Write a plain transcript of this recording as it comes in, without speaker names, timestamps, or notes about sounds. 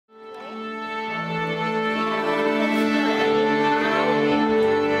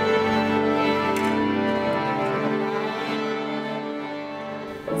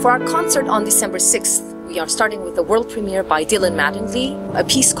For our concert on December 6th, we are starting with the world premiere by Dylan Mattingly, a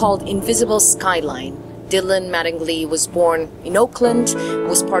piece called Invisible Skyline. Dylan Mattingly was born in Oakland,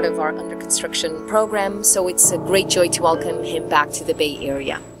 was part of our under construction program, so it's a great joy to welcome him back to the Bay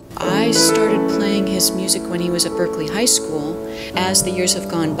Area. I started playing his music when he was at Berkeley High School. As the years have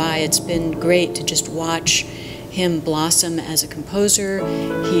gone by, it's been great to just watch him blossom as a composer.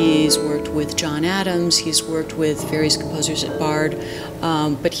 He's worked with John Adams, he's worked with various composers at Bard,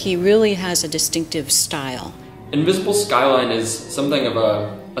 but he really has a distinctive style. Invisible Skyline is something of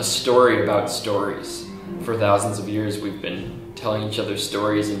a story about stories. For thousands of years we've been telling each other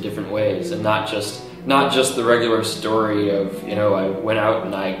stories in different ways, and not just the regular story of, you know, I went out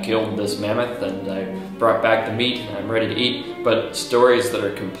and I killed this mammoth and I brought back the meat and I'm ready to eat, but stories that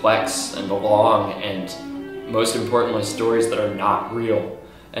are complex and long, and most importantly, stories that are not real.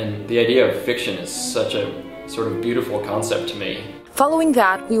 And the idea of fiction is such a sort of beautiful concept to me. Following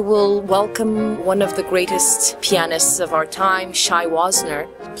that, we will welcome one of the greatest pianists of our time, Shai Wosner,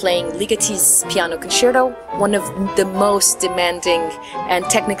 playing Ligeti's Piano Concerto, one of the most demanding and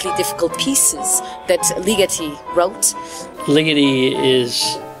technically difficult pieces that Ligeti wrote. Ligeti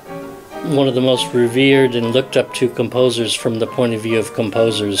is one of the most revered and looked up to composers from the point of view of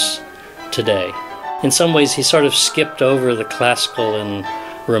composers today. In some ways, he sort of skipped over the classical and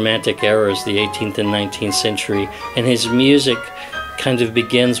romantic eras, the 18th and 19th century, and his music kind of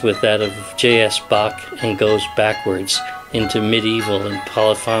begins with that of J.S. Bach and goes backwards into medieval and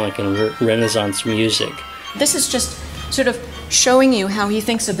polyphonic and Renaissance music. This is just sort of showing you how he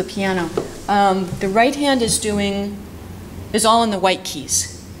thinks of the piano. The right hand is all in the white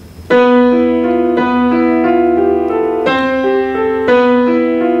keys.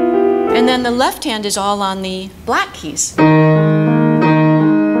 And then the left hand is all on the black keys.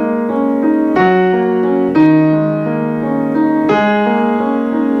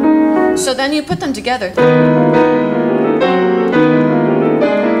 So then you put them together.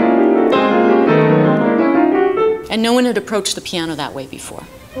 And no one had approached the piano that way before.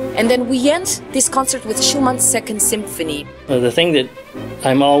 And then we end this concert with Schumann's Second Symphony. The thing that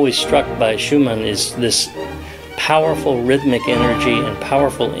I'm always struck by Schumann is this powerful rhythmic energy and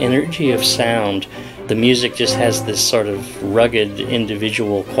powerful energy of sound. The music just has this sort of rugged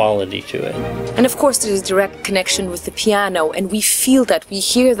individual quality to it. And of course there's a direct connection with the piano, and we feel that, we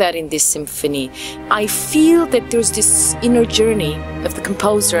hear that in this symphony. I feel that there's this inner journey of the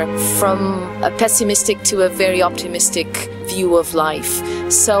composer from a pessimistic to a very optimistic view of life.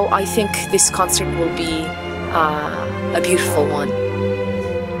 So I think this concert will be a beautiful one.